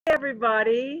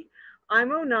everybody. I'm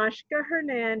Onashka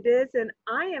Hernandez, and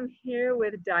I am here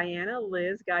with Diana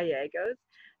Liz Gallegos.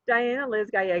 Diana Liz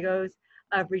Gallegos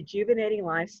of Rejuvenating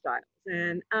Lifestyles.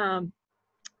 And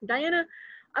Diana,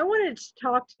 I wanted to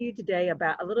talk to you today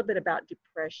about a little bit about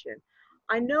depression.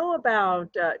 I know about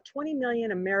 20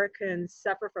 million Americans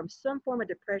suffer from some form of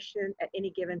depression at any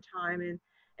given time,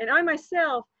 and I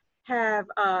myself have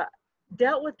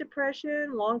dealt with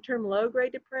depression, long-term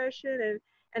low-grade depression,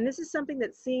 and this is something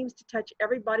that seems to touch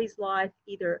everybody's life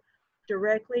either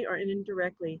directly or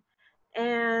indirectly.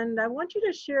 And I want you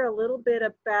to share a little bit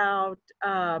about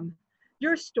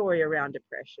your story around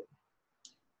depression.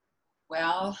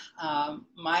 Well,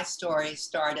 my story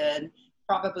started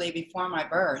probably before my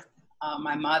birth.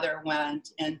 My mother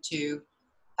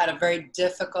had a very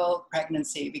difficult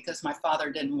pregnancy because my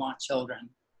father didn't want children.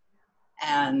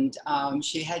 And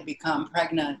she had become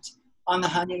pregnant on the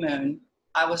honeymoon.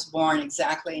 I was born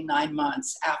exactly 9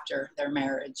 months after their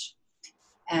marriage.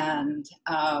 And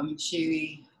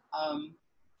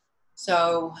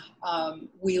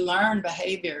we learned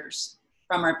behaviors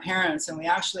from our parents, and we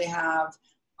actually have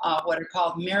what are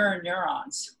called mirror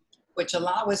neurons, which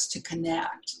allow us to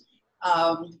connect.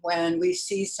 When we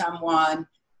see someone,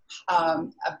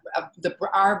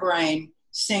 our brain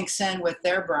sinks in with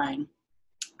their brain,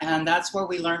 and that's where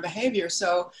we learn behavior.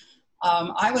 So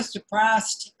I was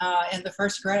depressed in the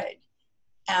first grade,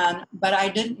 but I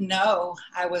didn't know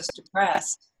I was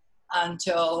depressed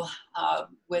until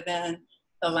within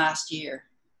the last year.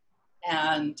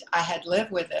 And I had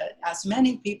lived with it, as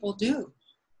many people do.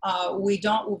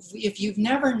 If you've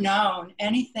never known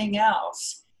anything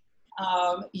else,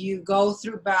 you go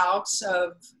through bouts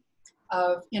of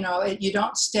you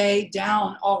don't stay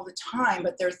down all the time,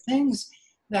 but there are things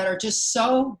that are just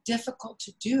so difficult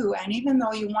to do. And even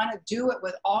though you want to do it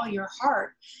with all your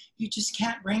heart, you just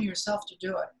can't bring yourself to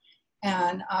do it.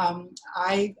 And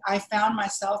I found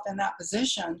myself in that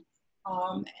position.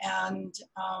 And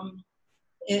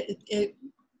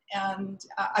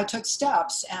I took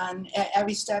steps, and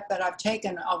every step that I've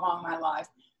taken along my life,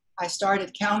 I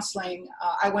started counseling.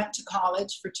 I went to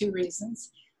college for 2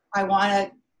 reasons. I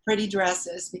wanted pretty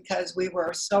dresses because we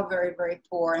were so very, very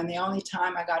poor, and the only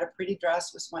time I got a pretty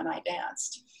dress was when I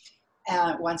danced,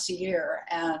 and once a year,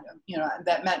 and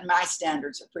that met my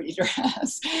standards of pretty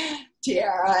dress,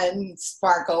 tiara and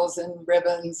sparkles and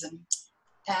ribbons,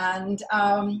 and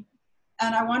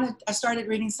I started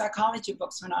reading psychology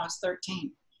books when I was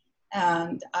 13.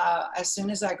 And as soon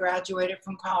as I graduated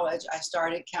from college, I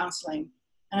started counseling.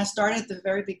 And I started at the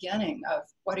very beginning of,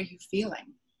 what are you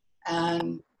feeling?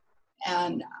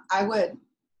 And I would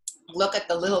look at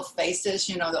the little faces,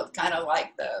 the kind of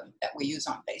like that we use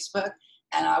on Facebook.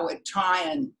 And I would try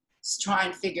and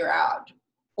figure out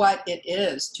what it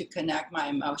is to connect my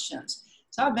emotions.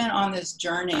 So I've been on this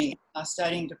journey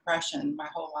studying depression my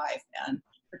whole life, and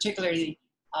particularly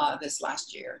this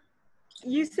last year.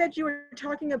 You said you were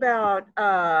talking about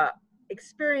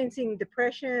experiencing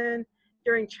depression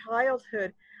during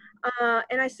childhood,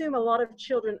 and I assume a lot of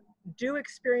children do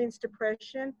experience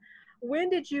depression. When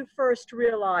did you first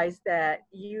realize that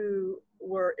you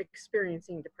were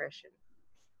experiencing depression?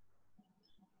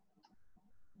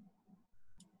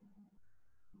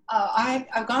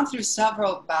 I've gone through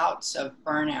several bouts of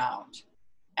burnout,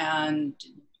 and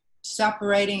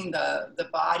separating the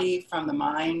body from the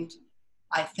mind.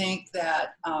 I think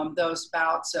that those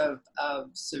bouts of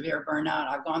severe burnout,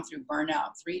 I've gone through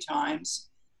burnout 3 times.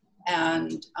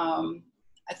 And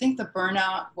I think the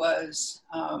burnout was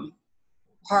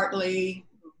partly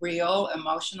real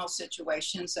emotional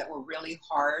situations that were really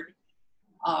hard.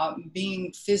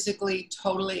 Being physically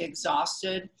totally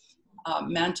exhausted,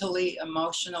 mentally,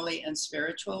 emotionally, and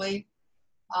spiritually.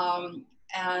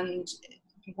 And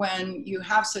when you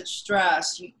have such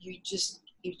stress,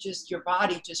 your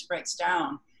body just breaks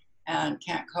down and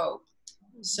can't cope.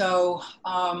 So,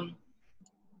 I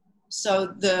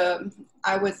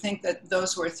would think that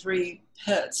those were 3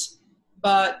 pits,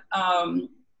 but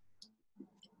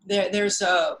there's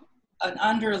an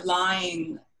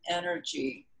underlying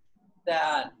energy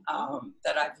that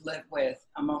I've lived with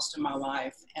most of my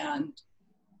life, and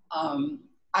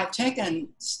I've taken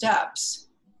steps,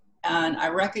 and I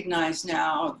recognize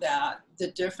now that the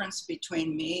difference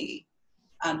between me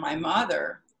and my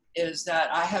mother is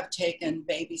that I have taken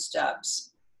baby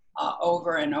steps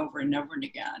over and over and over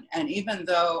again. And even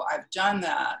though I've done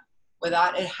that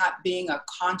without it being a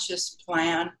conscious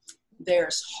plan,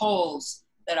 there's holes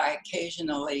that I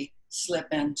occasionally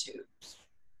slip into.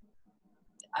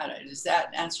 Does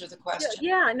that answer the question?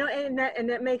 Yeah, no, and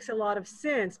that makes a lot of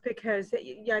sense, because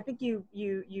I think you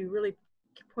really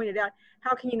pointed out,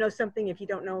 how can you know something if you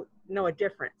don't know know a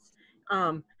difference.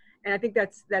 And I think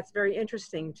that's very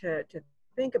interesting to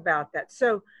think about that.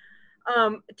 So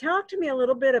talk to me a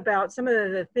little bit about some of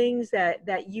the things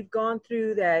that you've gone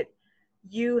through, that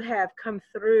you have come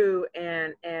through,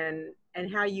 and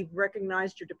how you've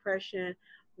recognized your depression,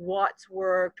 what's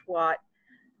worked, what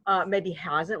maybe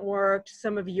hasn't worked,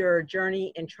 some of your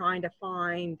journey in trying to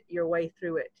find your way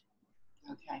through it.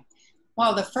 Okay.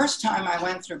 Well, the first time I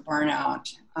went through burnout,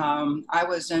 I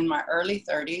was in my early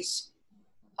 30s,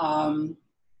 and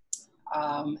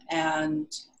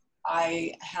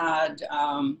I had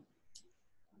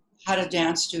a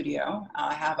dance studio.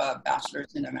 I have a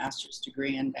bachelor's and a master's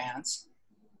degree in dance,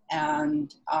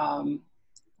 and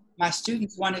my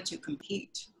students wanted to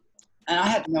compete, and I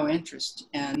had no interest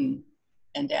in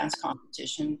dance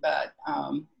competition, but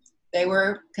they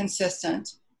were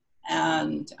consistent,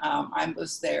 and I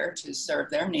was there to serve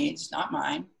their needs, not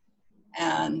mine.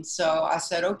 And so I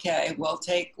said, okay, we'll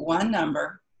take one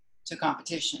number to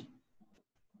competition.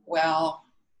 Well,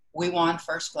 we won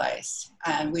first place,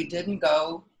 and we didn't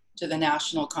go to the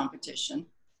national competition.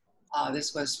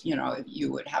 This was,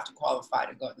 you would have to qualify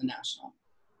to go to the national.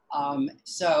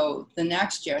 So the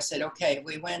next year I said, okay, if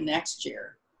we win next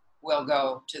year, we'll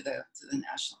go to the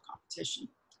national competition.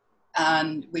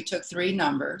 And we took 3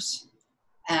 numbers,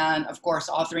 and of course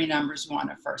all 3 numbers won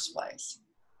a first place.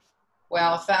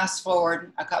 Well, fast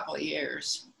forward a couple of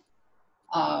years.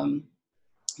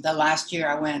 The last year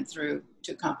I went through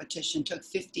to competition, took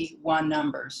 51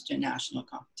 numbers to national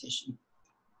competition.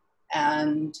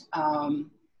 And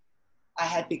I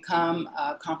had become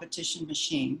a competition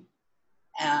machine.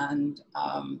 And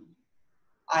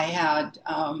I had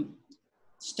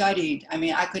studied. I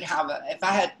mean, I could have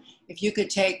if you could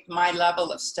take my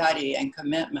level of study and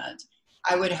commitment,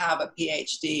 I would have a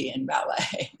PhD in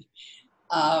ballet.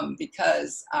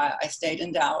 Because I stayed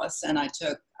in Dallas, and I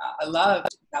loved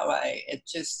ballet. It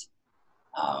just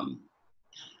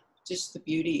the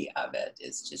beauty of it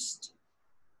is just,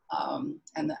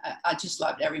 and I just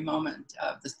loved every moment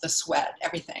of the sweat,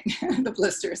 everything, the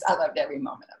blisters. I loved every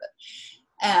moment of it.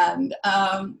 And,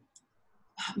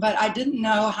 but I didn't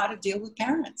know how to deal with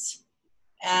parents,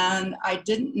 and I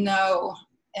didn't know,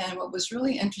 and what was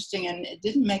really interesting, and it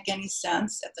didn't make any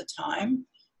sense at the time,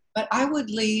 but I would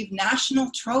leave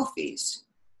national trophies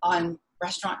on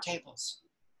restaurant tables.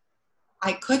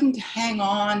 I couldn't hang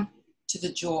on to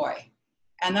the joy.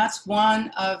 And that's one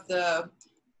of the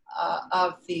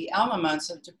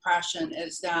elements of depression,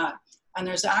 is that, and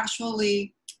there's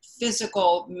actually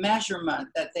physical measurement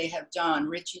that they have done.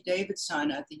 Richie Davidson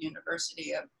at the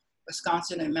University of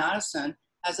Wisconsin in Madison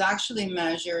has actually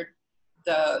measured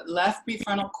the left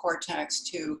prefrontal cortex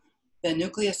to the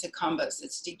nucleus accumbens,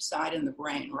 it's deep side in the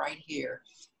brain right here.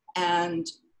 And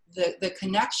the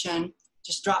connection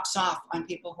just drops off on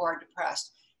people who are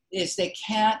depressed, is they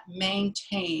can't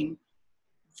maintain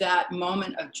that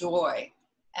moment of joy.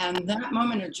 And that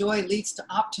moment of joy leads to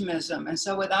optimism. And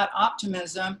so without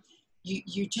optimism,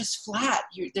 you just flat,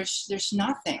 there's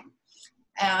nothing.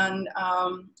 And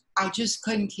I just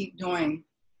couldn't keep doing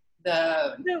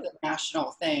the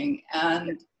national thing.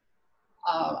 And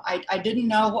I didn't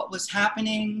know what was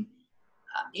happening.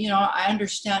 I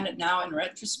understand it now in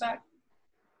retrospect.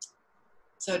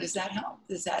 So does that help?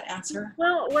 Does that answer?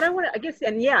 Well, what I want to, I guess,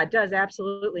 and yeah, it does,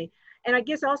 absolutely. And I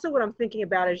guess also what I'm thinking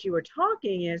about as you were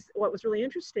talking is, what was really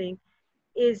interesting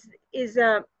is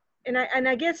and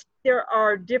I guess there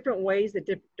are different ways that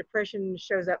depression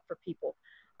shows up for people.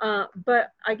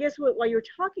 But I guess while you were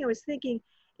talking, I was thinking,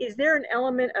 is there an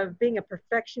element of being a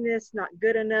perfectionist, not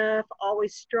good enough,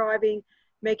 always striving,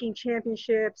 making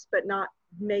championships, but not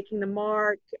making the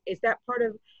mark? Is that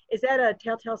a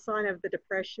telltale sign of the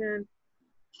depression?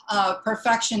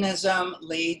 Perfectionism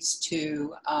leads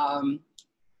to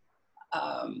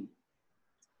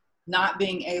not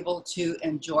being able to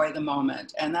enjoy the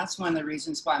moment. And that's one of the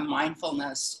reasons why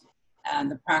mindfulness and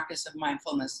the practice of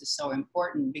mindfulness is so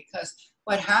important, because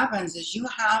what happens is you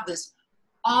have this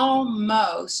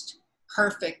almost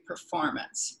perfect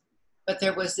performance, but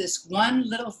there was this one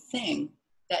little thing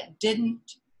that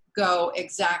didn't go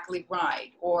exactly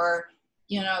right, or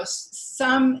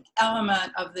some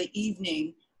element of the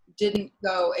evening didn't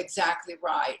go exactly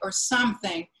right, or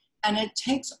something, and it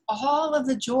takes all of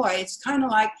the joy. It's kind of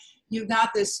like you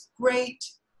got this great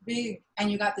big,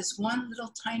 and you got this one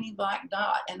little tiny black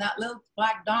dot, and that little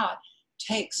black dot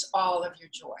takes all of your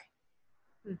joy.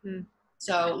 Mm-hmm.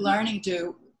 So learning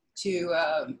to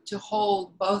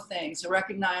hold both things, to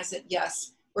recognize that,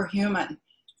 yes, we're human,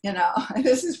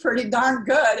 this is pretty darn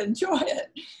good, enjoy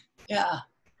it. Yeah.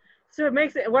 So it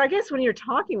makes it, well, I guess when you're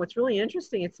talking, what's really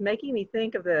interesting, it's making me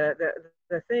think of the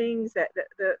the things that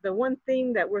the one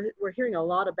thing that we're hearing a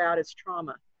lot about is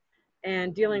trauma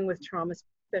and dealing with trauma,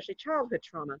 especially childhood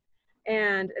trauma,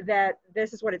 and that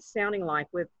this is what it's sounding like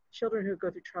with children who go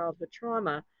through childhood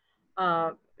trauma,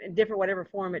 in different whatever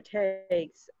form it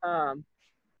takes.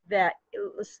 That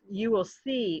we will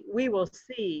see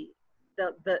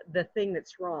the thing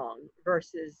that's wrong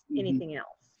versus anything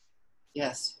else.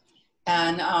 Yes,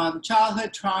 and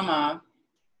childhood trauma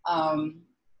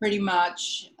pretty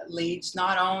much leads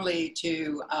not only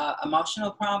to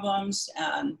emotional problems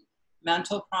and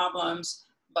mental problems,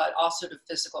 but also to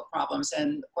physical problems.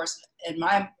 And of course, in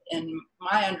my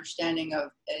understanding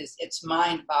of it's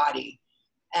mind body,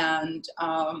 and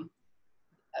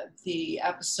the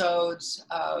episodes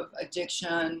of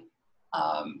addiction,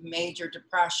 major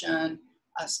depression,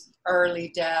 early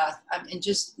death. I mean,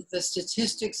 just the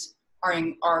statistics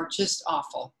are just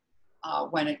awful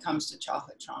when it comes to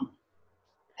childhood trauma.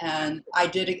 And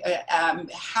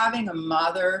having a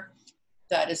mother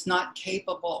that is not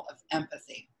capable of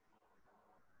empathy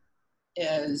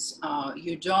is,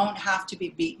 you don't have to be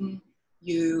beaten.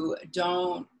 You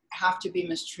don't have to be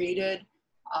mistreated.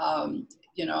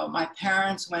 You know, my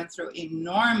parents went through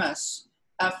enormous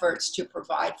efforts to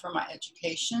provide for my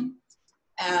education.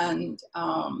 And,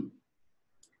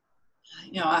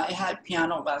 you know, I had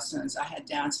piano lessons, I had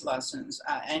dance lessons,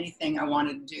 anything I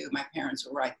wanted to do, my parents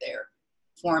were right there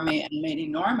for me and made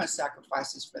enormous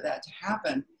sacrifices for that to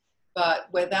happen. But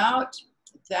without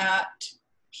that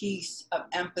piece of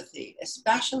empathy,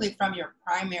 especially from your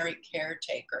primary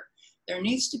caretaker, there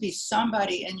needs to be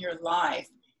somebody in your life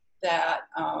that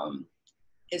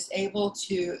is able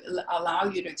to allow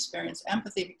you to experience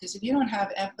empathy, because if you don't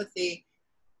have empathy,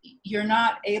 you're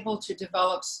not able to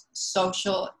develop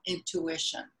social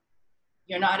intuition.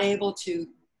 You're not able to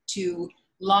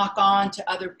lock on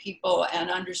to other people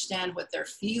and understand what they're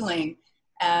feeling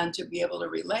and to be able to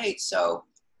relate. So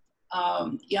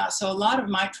yeah, so a lot of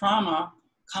my trauma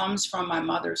comes from my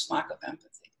mother's lack of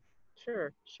empathy.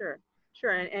 Sure.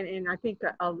 And I think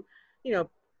that, you know,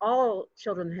 all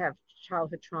children have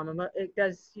childhood trauma, but it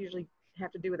does usually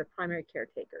have to do with the primary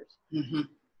caretakers.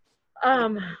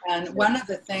 And one of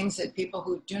the things that people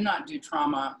who do not do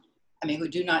trauma, I mean, who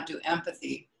do not do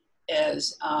empathy,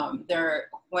 is when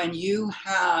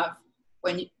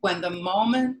the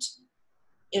moment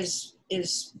is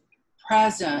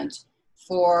present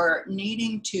for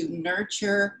needing to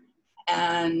nurture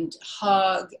and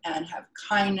hug and have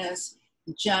kindness,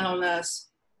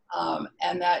 gentleness,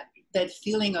 and that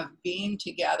feeling of being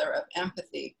together, of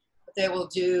empathy, what they will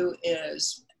do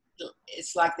is,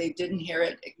 it's like they didn't hear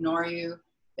it, ignore you.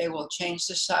 They will change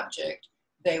the subject.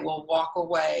 They will walk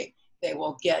away. They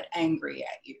will get angry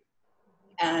at you.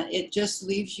 And it just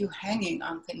leaves you hanging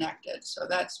unconnected. So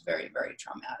that's very, very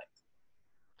traumatic.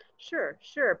 Sure.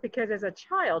 Because as a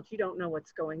child, you don't know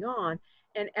what's going on.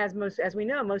 And as we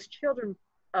know, most children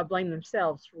blame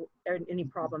themselves for any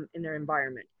problem in their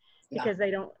environment, because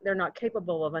they're not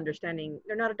capable of understanding.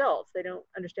 They're not adults. They don't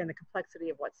understand the complexity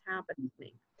of what's happening.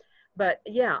 But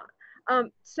yeah,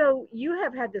 so you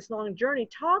have had this long journey.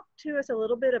 Talk to us a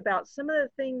little bit about some of the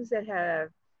things that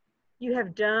you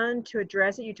have done to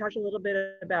address it. You talked a little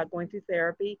bit about going through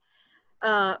therapy,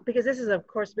 because this has, of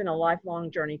course, been a lifelong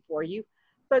journey for you.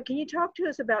 But can you talk to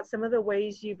us about some of the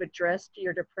ways you've addressed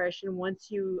your depression once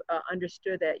you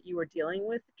understood that you were dealing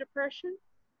with depression?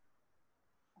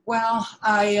 Well,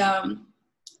 I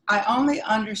only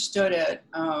understood it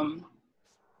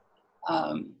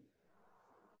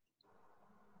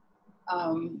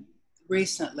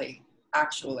recently,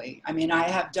 actually. I mean, I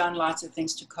have done lots of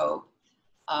things to cope.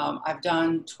 I've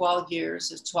done 12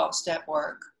 years of 12-step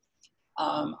work.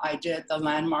 I did the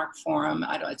Landmark Forum.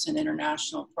 It's an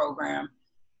international program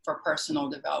for personal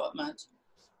development.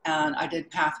 And I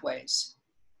did Pathways.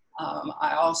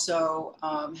 I also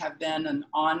have been an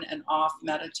on and off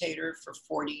meditator for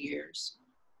 40 years.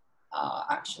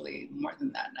 Actually, more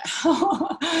than that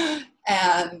now.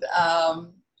 And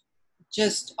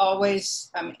just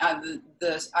always, I mean,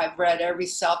 I've read every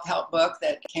self-help book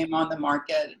that came on the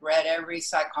market, read every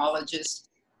psychologist,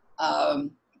 the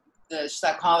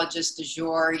psychologist du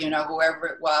jour, you know, whoever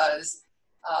it was,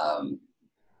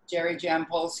 Jerry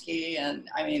Jampolsky, and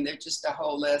I mean, there's just a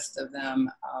whole list of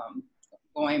them,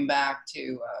 going back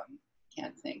to,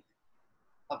 can't think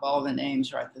of all the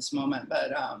names right this moment,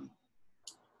 but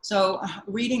so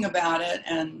reading about it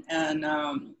and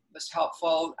was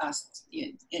helpful.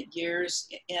 Years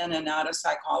in and out of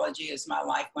psychology as my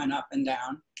life went up and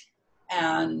down.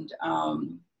 And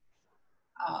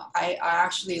I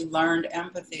actually learned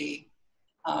empathy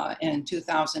in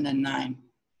 2009.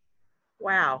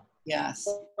 Wow. Yes.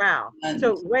 Wow. And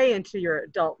so way into your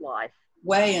adult life.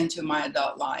 way into my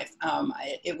adult life.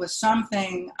 It was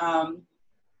something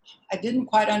I didn't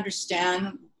quite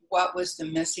understand what was the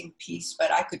missing piece,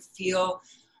 but I could feel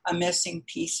a missing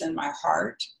piece in my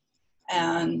heart.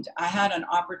 And I had an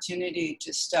opportunity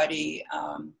to study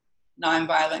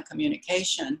nonviolent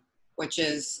communication, which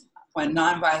is when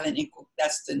nonviolent equal,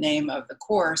 that's the name of the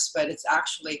course, but it's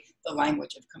actually the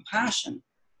language of compassion.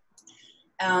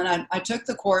 And I took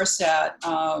the course at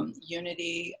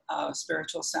Unity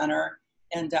Spiritual Center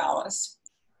in Dallas.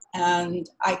 And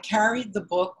I carried the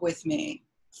book with me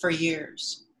for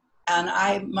years. And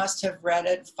I must have read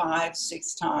it 5,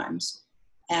 6 times.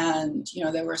 And, you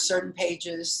know, there were certain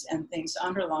pages and things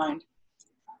underlined.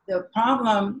 The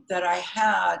problem that I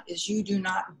had is you do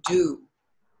not do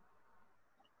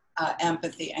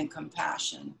empathy and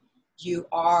compassion. You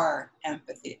are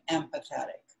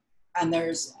empathetic.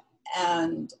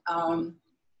 And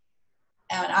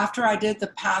after I did the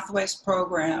Pathways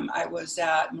program, I was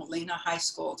at Molina High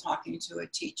School talking to a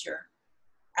teacher.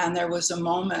 And there was a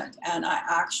moment, and I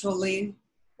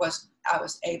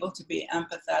was able to be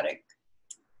empathetic.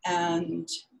 And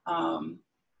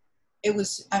it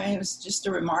was just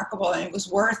a remarkable, and it was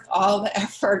worth all the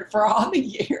effort for all the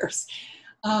years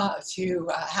to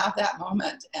have that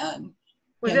moment. And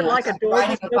was it like a door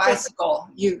riding a bicycle?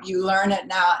 You learn it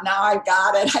now. Now I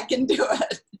got it. I can do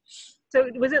it. So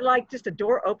was it like just a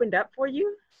door opened up for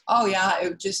you? Oh yeah,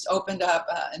 it just opened up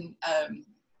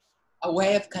a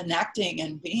way of connecting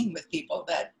and being with people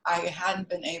that I hadn't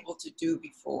been able to do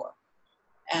before.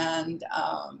 And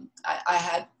I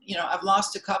had, you know, I've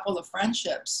lost a couple of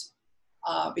friendships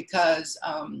because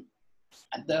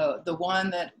the one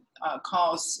that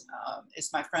calls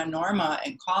is my friend Norma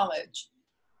in college.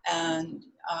 And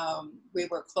we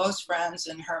were close friends,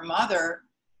 and her mother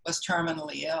was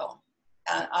terminally ill.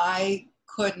 And I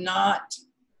could not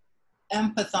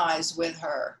empathize with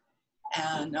her.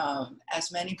 And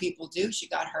as many people do, she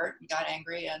got hurt and got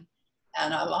angry, and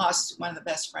I lost one of the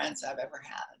best friends I've ever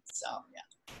had. So, yeah.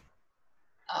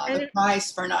 The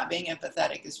price for not being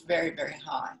empathetic is very, very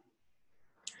high.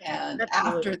 And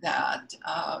after that,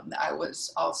 I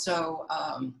was also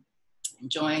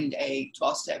joined a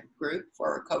 12-step group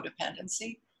for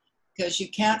codependency, because you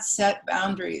can't set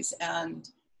boundaries and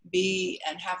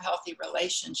have healthy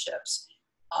relationships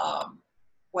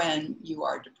when you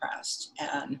are depressed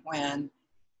and when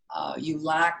you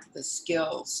lack the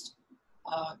skills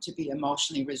to be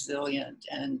emotionally resilient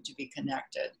and to be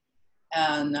connected.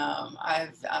 And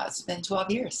it's been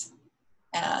 12 years,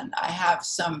 and I have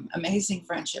some amazing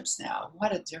friendships now.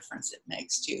 What a difference it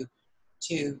makes to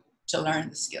learn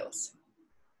the skills.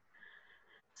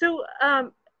 So,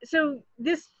 so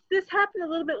this happened a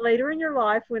little bit later in your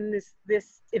life, when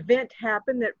this event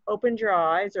happened that opened your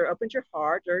eyes or opened your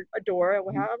heart or a door,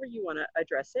 or however you want to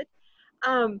address it.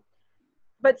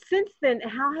 But since then,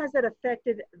 how has it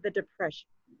affected the depression?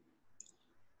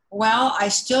 Well, I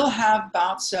still have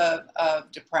bouts of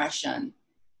depression.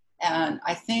 And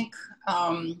I think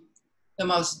the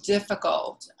most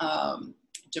difficult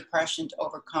depression to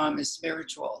overcome is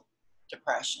spiritual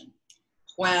depression.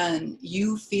 When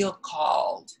you feel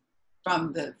called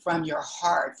from your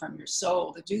heart, from your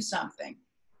soul, to do something,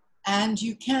 and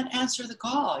you can't answer the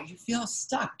call. You feel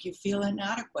stuck. You feel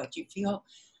inadequate. You feel,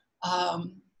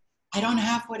 I don't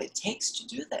have what it takes to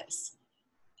do this.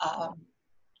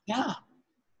 Yeah,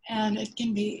 and it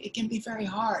can be very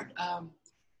hard.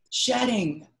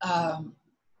 Shedding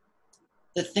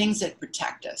the things that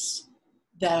protect us,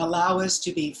 that allow us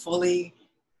to be fully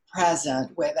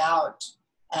present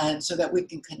and so that we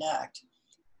can connect.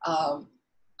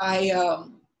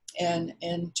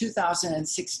 In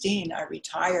 2016, I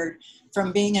retired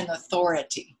from being an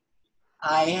authority.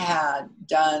 I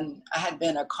had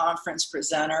been a conference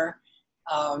presenter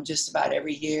just about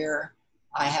every year.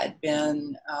 I had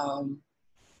been,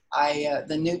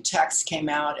 the new text came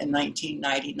out in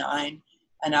 1999,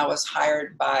 and I was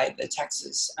hired by the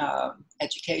Texas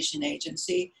Education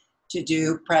Agency to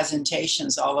do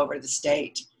presentations all over the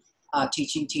state,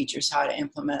 teaching teachers how to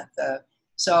implement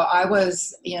so I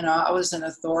was an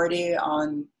authority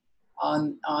on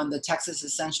the Texas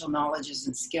Essential Knowledges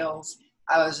and Skills.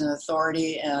 I was an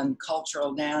authority in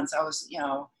cultural dance. I was,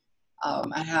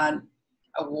 I had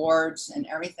awards and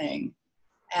everything.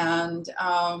 And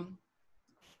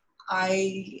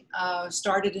I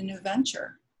started a new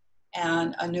venture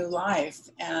and a new life.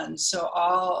 And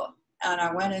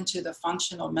I went into the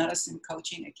Functional Medicine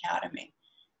Coaching Academy.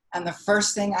 And the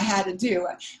first thing I had to do,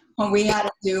 when we had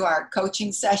to do our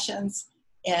coaching sessions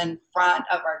in front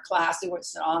of our class, it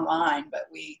was online, but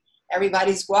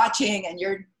everybody's watching, and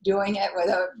you're doing it with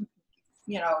a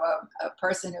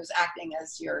person who's acting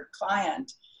as your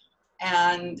client.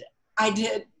 And I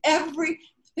did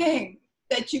everything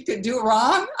that you could do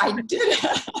wrong. I did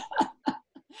it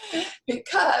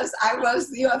because I was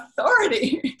the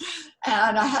authority.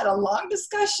 And I had a long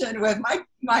discussion with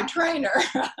my trainer.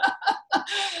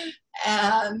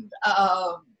 And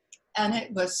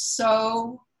it was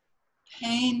so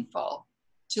painful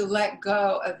to let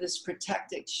go of this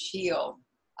protective shield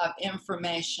of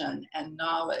information and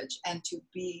knowledge and to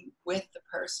be with the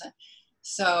person.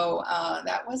 So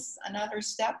that was another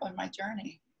step on my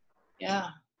journey. Yeah.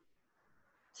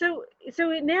 So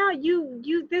now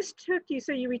this took you,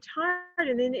 so you retired,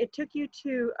 and then it took you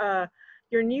to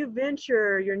your new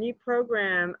venture, your new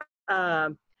program,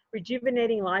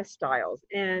 Rejuvenating Lifestyles,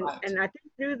 and Right. and I think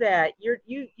through that you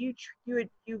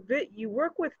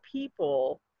work with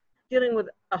people dealing with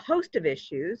a host of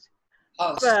issues,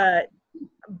 but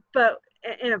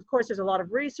and of course there's a lot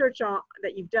of research on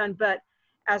that you've done, but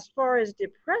as far as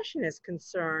depression is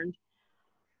concerned,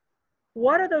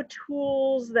 what are the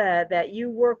tools that you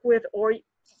work with or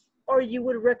you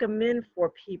would recommend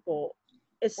for people,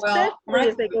 especially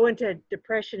as they go into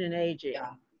depression and aging?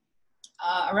 Yeah.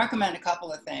 I recommend a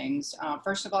couple of things.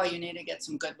 First of all, you need to get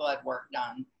some good blood work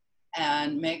done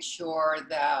and make sure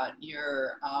that you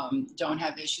don't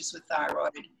have issues with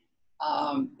thyroid,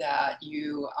 that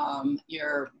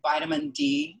your vitamin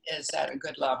D is at a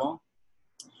good level.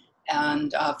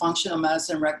 And functional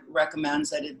medicine recommends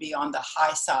that it be on the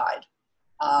high side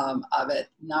of it,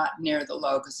 not near the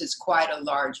low, because it's quite a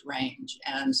large range.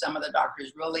 And some of the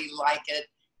doctors really like it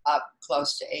up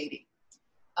close to 80.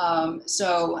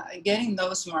 So getting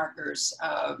those markers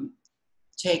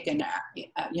taken,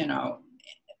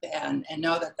 and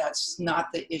know that that's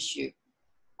not the issue.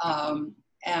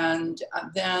 And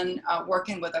then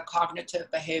working with a cognitive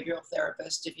behavioral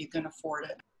therapist if you can afford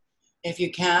it. If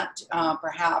you can't,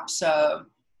 perhaps a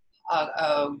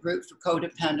group for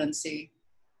codependency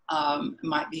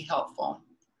might be helpful.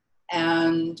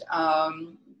 And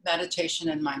meditation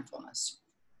and mindfulness.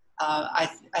 I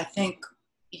think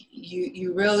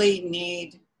you really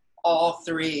need all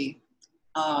three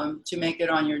to make it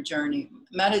on your journey.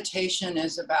 Meditation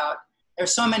is about,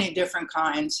 there's so many different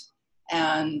kinds,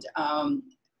 and I'm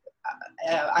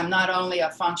not only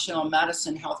a functional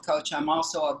medicine health coach, I'm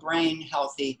also a brain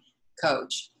healthy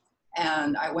coach.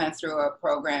 And I went through a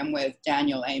program with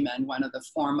Daniel Amen, one of the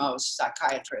foremost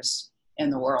psychiatrists in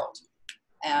the world.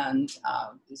 And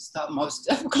it's the most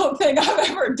difficult thing I've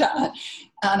ever done.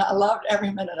 And I loved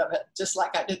every minute of it, just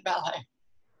like I did ballet.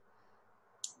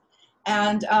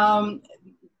 And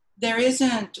there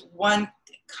isn't one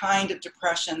kind of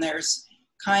depression. There's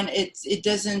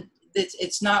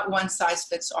it's not one size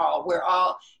fits all. We're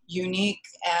all unique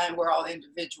and we're all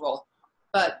individual.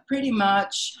 But pretty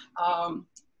much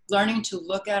learning to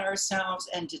look at ourselves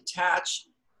and detach,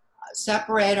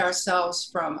 separate ourselves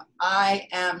from I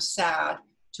am sad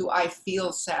to I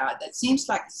feel sad. That seems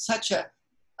like such a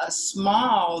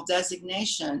small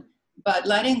designation, but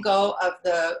letting go of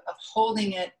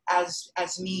holding it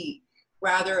as me,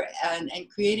 rather, and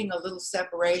creating a little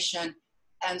separation.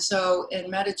 And so in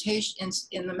meditation,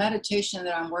 in the meditation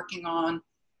that I'm working on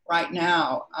right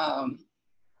now,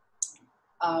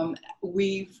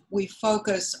 we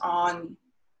focus on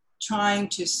trying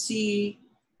to see,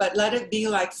 but let it be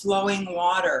like flowing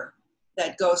water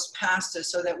that goes past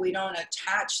us so that we don't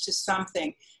attach to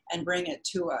something and bring it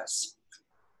to us.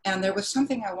 And there was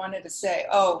something I wanted to say.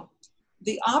 Oh,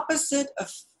 the opposite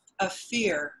of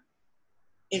fear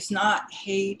is not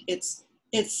hate, it's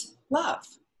love.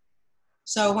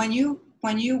 So when you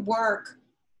work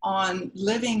on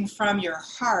living from your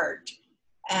heart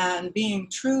and being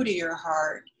true to your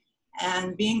heart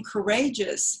and being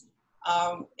courageous,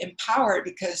 empowered,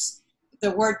 because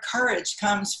the word courage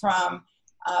comes from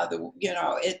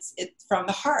it's from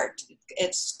the heart.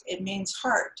 It means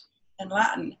heart in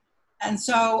Latin. And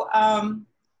so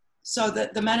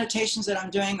the meditations that I'm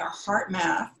doing are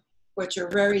HeartMath, which are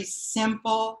very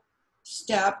simple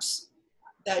steps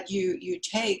that you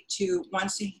take to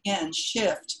once again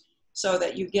shift so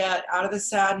that you get out of the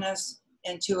sadness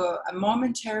into a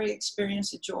momentary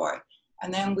experience of joy.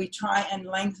 And then we try and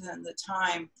lengthen the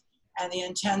time and the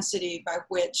intensity by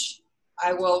which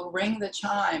I will ring the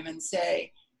chime and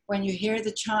say, when you hear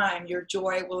the chime, your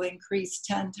joy will increase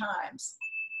 10 times.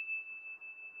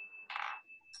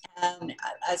 And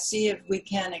I see if we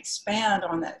can expand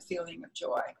on that feeling of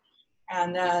joy.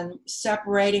 And then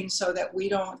separating so that we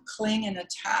don't cling and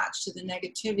attach to the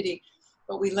negativity,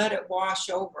 but we let it wash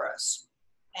over us.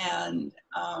 And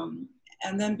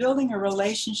then building a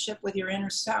relationship with your inner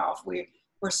self.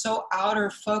 We're so outer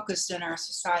focused in our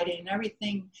society and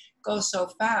everything goes so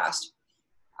fast.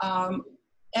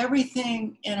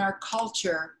 everything in our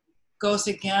culture goes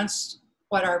against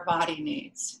what our body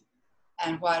needs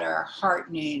and what our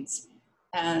heart needs.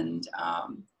 And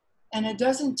it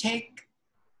doesn't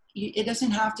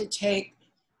have to take,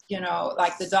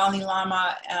 like the Dalai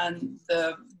Lama and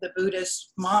the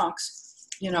Buddhist monks,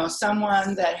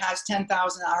 someone that has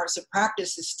 10,000 hours of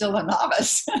practice is still a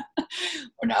novice.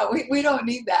 No, we don't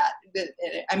need that.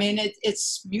 I mean,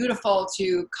 it's beautiful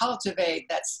to cultivate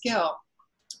that skill,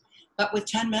 but with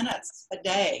 10 minutes a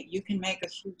day, you can make a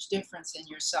huge difference in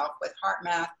yourself with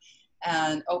HeartMath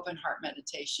and open-heart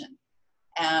meditation.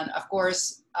 And of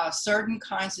course, certain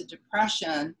kinds of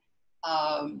depression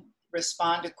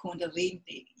respond to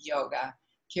Kundalini yoga,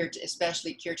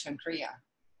 especially Kirtan Kriya,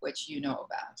 which you know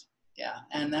about. Yeah,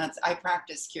 and I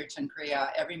practice Kirtan Kriya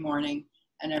every morning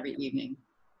and every evening,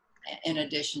 in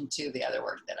addition to the other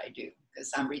work that I do, because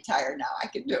I'm retired now. I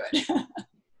can do it.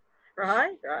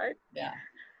 Right. Yeah.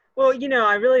 Well,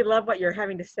 I really love what you're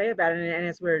having to say about it, and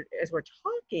as we're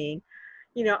talking,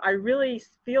 I really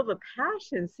feel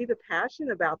see the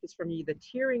passion about this from you, the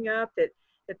tearing up, that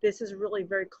this is really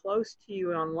very close to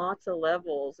you on lots of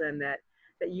levels, and that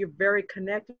you're very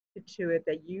connected to it,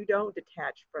 that you don't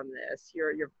detach from this.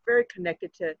 You're very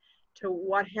connected to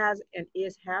what has and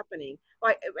is happening.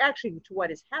 Well, actually, to what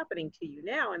is happening to you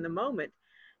now in the moment,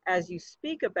 as you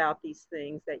speak about these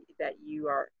things that you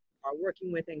are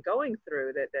working with and going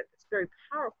through. That it's very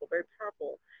powerful,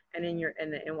 and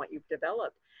in what you've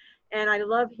developed. And I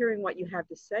love hearing what you have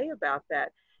to say about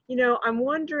that. I'm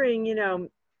wondering,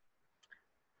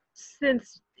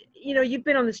 since you've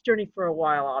been on this journey for a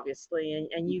while, obviously,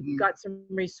 and you've got some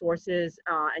resources,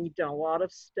 and you've done a lot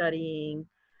of studying.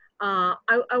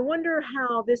 I wonder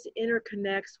how this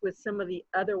interconnects with some of the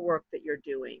other work that you're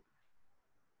doing.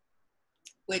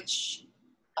 Which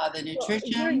the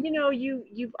nutrition? Well,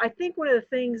 I think one of the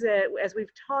things that, as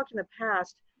we've talked in the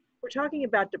past, we're talking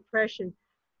about depression,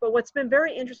 but what's been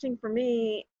very interesting for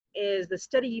me is the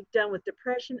study you've done with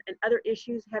depression and other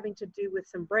issues having to do with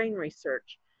some brain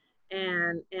research.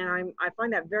 And I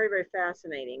find that very, very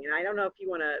fascinating. And I don't know if you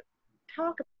want to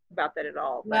talk about that at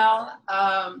all. But.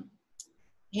 Well,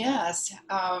 yes.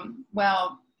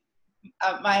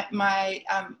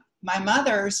 My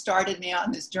mother started me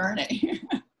on this journey.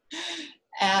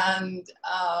 And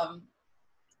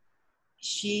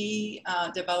she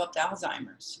developed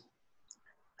Alzheimer's.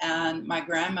 And my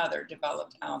grandmother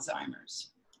developed Alzheimer's.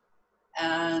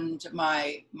 And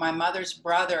my mother's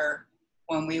brother,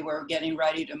 when we were getting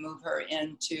ready to move her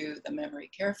into the memory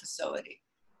care facility,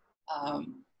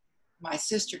 my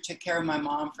sister took care of my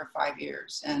mom for 5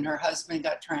 years, and her husband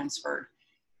got transferred.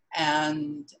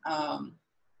 And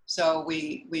so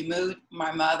we moved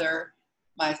my mother.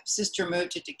 My sister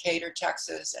moved to Decatur,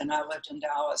 Texas, and I lived in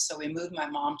Dallas. So we moved my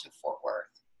mom to Fort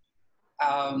Worth,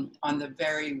 on the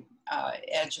very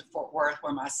edge of Fort Worth,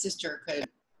 where my sister could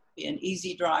be an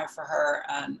easy drive for her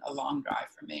and a long drive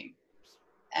for me.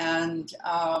 And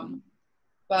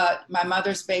but my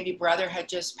mother's baby brother had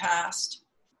just passed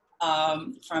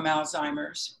from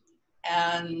Alzheimer's,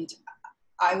 and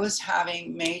I was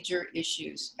having major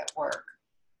issues at work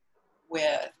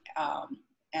with,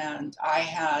 and I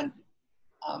had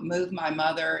moved my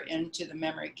mother into the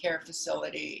memory care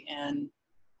facility in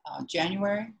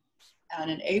January. And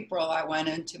in April, I went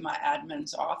into my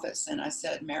admin's office and I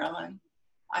said, Marilyn,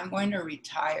 I'm going to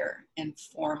retire in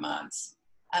 4 months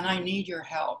and I need your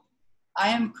help. I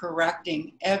am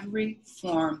correcting every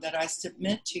form that I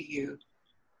submit to you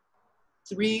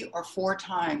 3 or 4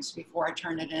 times before I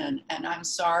turn it in. And I'm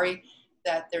sorry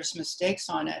that there's mistakes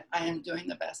on it. I am doing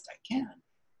the best I can.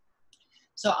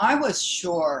 So I was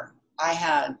sure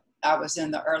I was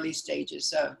in the early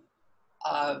stages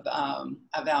of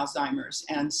Alzheimer's.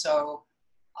 And so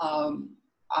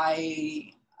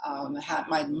I had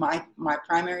my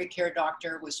primary care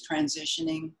doctor was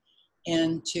transitioning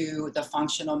into the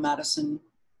functional medicine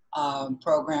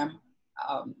program.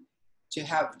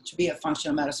 To be a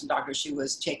functional medicine doctor, she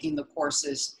was taking the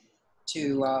courses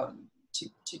to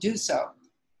do so.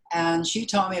 And she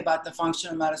told me about the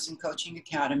Functional Medicine Coaching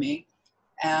Academy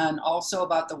and also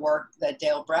about the work that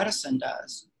Dale Bredesen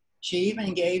does. She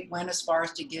even went as far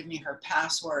as to give me her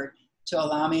password to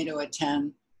allow me to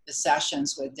attend the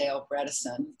sessions with Dale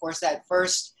Bredesen. Of course, that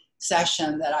first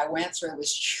session that I went through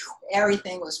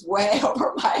everything was way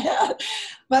over my head,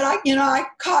 but I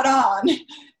caught on.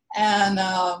 And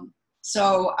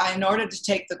so in order to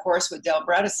take the course with Dale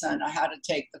Bredesen, I had to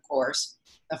take the course,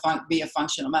 be a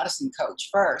functional medicine coach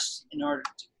first in order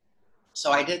to.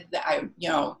 So I did that.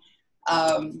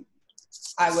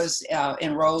 I was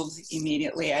enrolled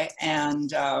immediately,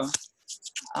 and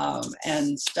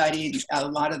and studied a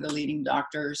lot of the leading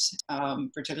doctors,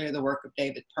 particularly the work of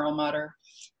David Perlmutter,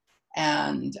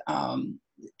 and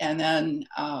then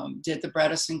did the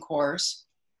Bredesen course.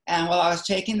 And while I was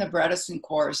taking the Bredesen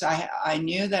course, I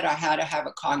knew that I had to have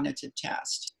a cognitive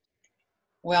test.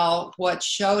 Well, what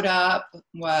showed up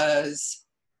was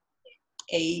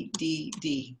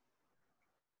ADD.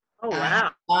 Oh,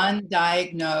 wow. I had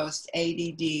undiagnosed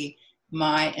ADD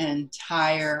my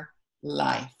entire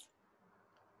life.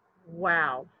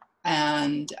 Wow.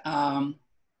 And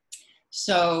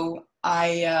so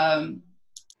I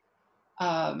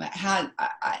had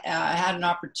an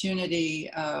opportunity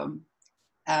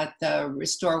at the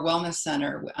Restore Wellness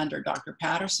Center under Dr.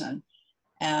 Patterson,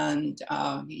 and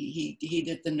he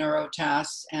did the neuro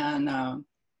tests, and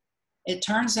it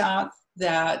turns out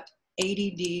that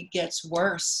ADD gets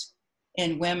worse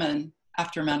in women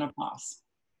after menopause.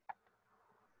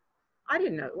 I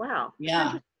didn't know. Wow.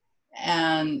 Yeah.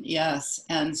 And yes,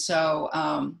 and so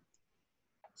I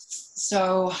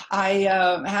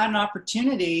had an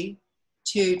opportunity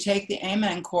to take the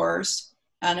Amen course,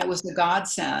 and it was a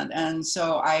godsend. And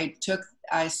so I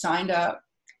signed up,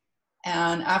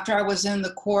 and after I was in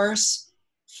the course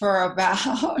for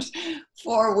about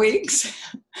 4 weeks,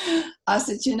 I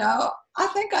said, I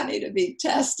think I need to be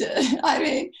tested. I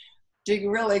mean, to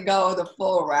really go the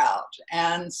full route.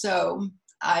 And so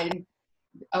I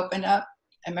opened up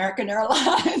American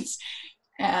Airlines,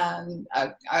 and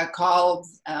I called,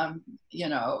 the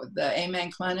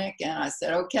Amen Clinic, and I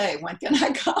said, okay, when can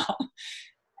I come?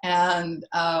 And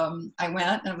I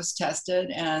went and was tested,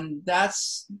 and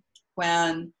that's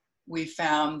when we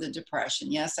found the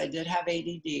depression. Yes, I did have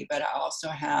ADD, but I also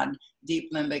had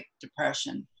deep limbic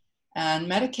depression, and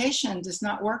medication does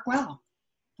not work well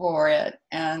for it.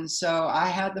 And so I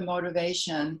had the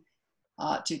motivation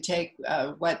to take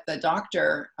what the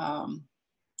doctor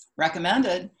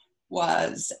recommended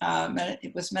was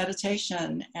it was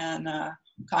meditation and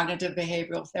cognitive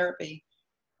behavioral therapy.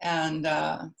 And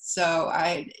so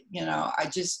I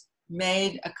just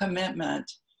made a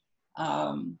commitment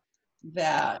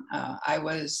that I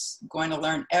was going to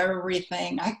learn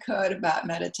everything I could about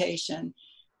meditation,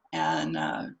 and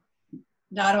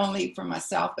not only for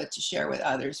myself, but to share with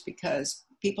others, because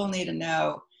people need to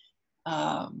know,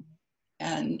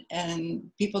 and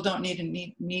people don't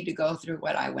need to go through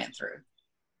what I went through.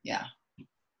 Yeah.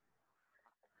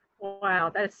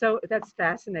 Wow, that's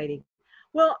fascinating.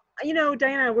 Well,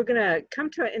 Diana, we're going to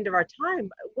come to an end of our time.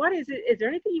 What is it? Is there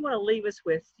anything you want to leave us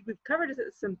with? We've covered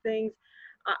some things.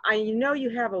 I know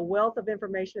you have a wealth of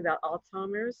information about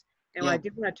Alzheimer's, and Yeah. I do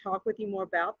want to talk with you more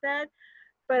about that.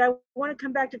 But I want to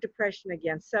come back to depression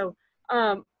again. So,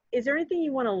 is there anything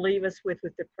you want to leave us with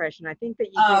depression? I think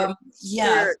that you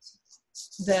yes.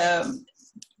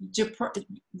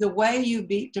 The way you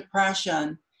beat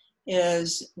depression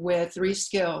is with 3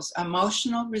 skills: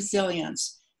 emotional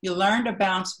resilience. You learn to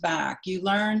bounce back. You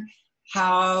learn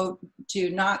how to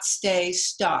not stay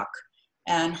stuck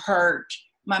and hurt.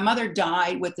 My mother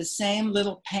died with the same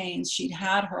little pains she'd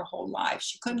had her whole life.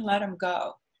 She couldn't let them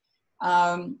go.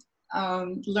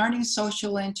 Learning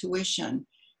social intuition,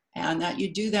 and that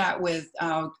you do that with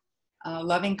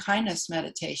loving kindness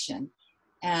meditation,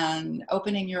 and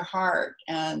opening your heart,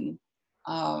 and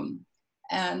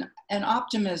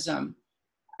optimism,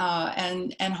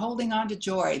 and holding on to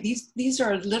joy. These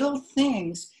are little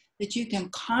things that you can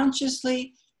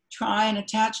consciously try and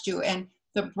attach to. And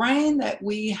the brain that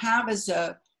we have as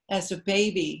a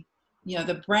baby,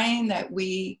 the brain that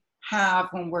we have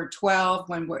when we're 12,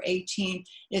 when we're 18,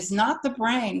 is not the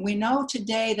brain. We know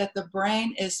today that the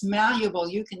brain is malleable.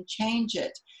 You can change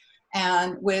it.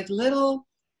 And with little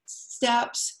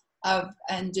steps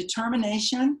and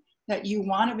determination that you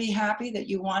want to be happy, that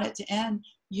you want it to end,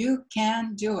 you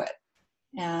can do it.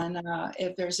 And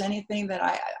if there's anything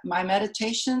that my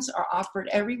meditations are offered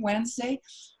every Wednesday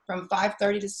from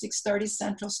 5:30 to 6:30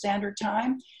 Central Standard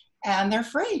Time, and they're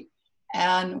free.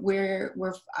 And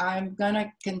I'm going to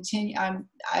continue.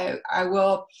 I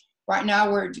will. Right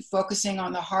now we're focusing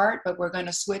on the heart, but we're going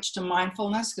to switch to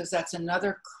mindfulness, because that's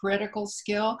another critical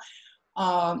skill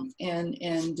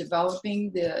in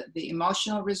developing the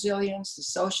emotional resilience, the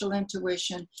social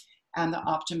intuition, and the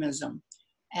optimism.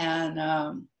 And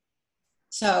and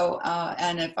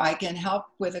if I can help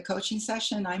with a coaching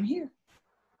session, I'm here.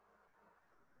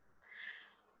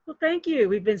 Well, thank you.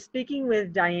 We've been speaking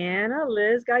with Diana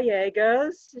Liz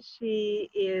Gallegos. She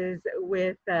is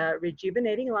with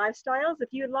Rejuvenating Lifestyles.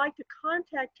 If you'd like to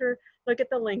contact her, look at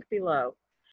the link below.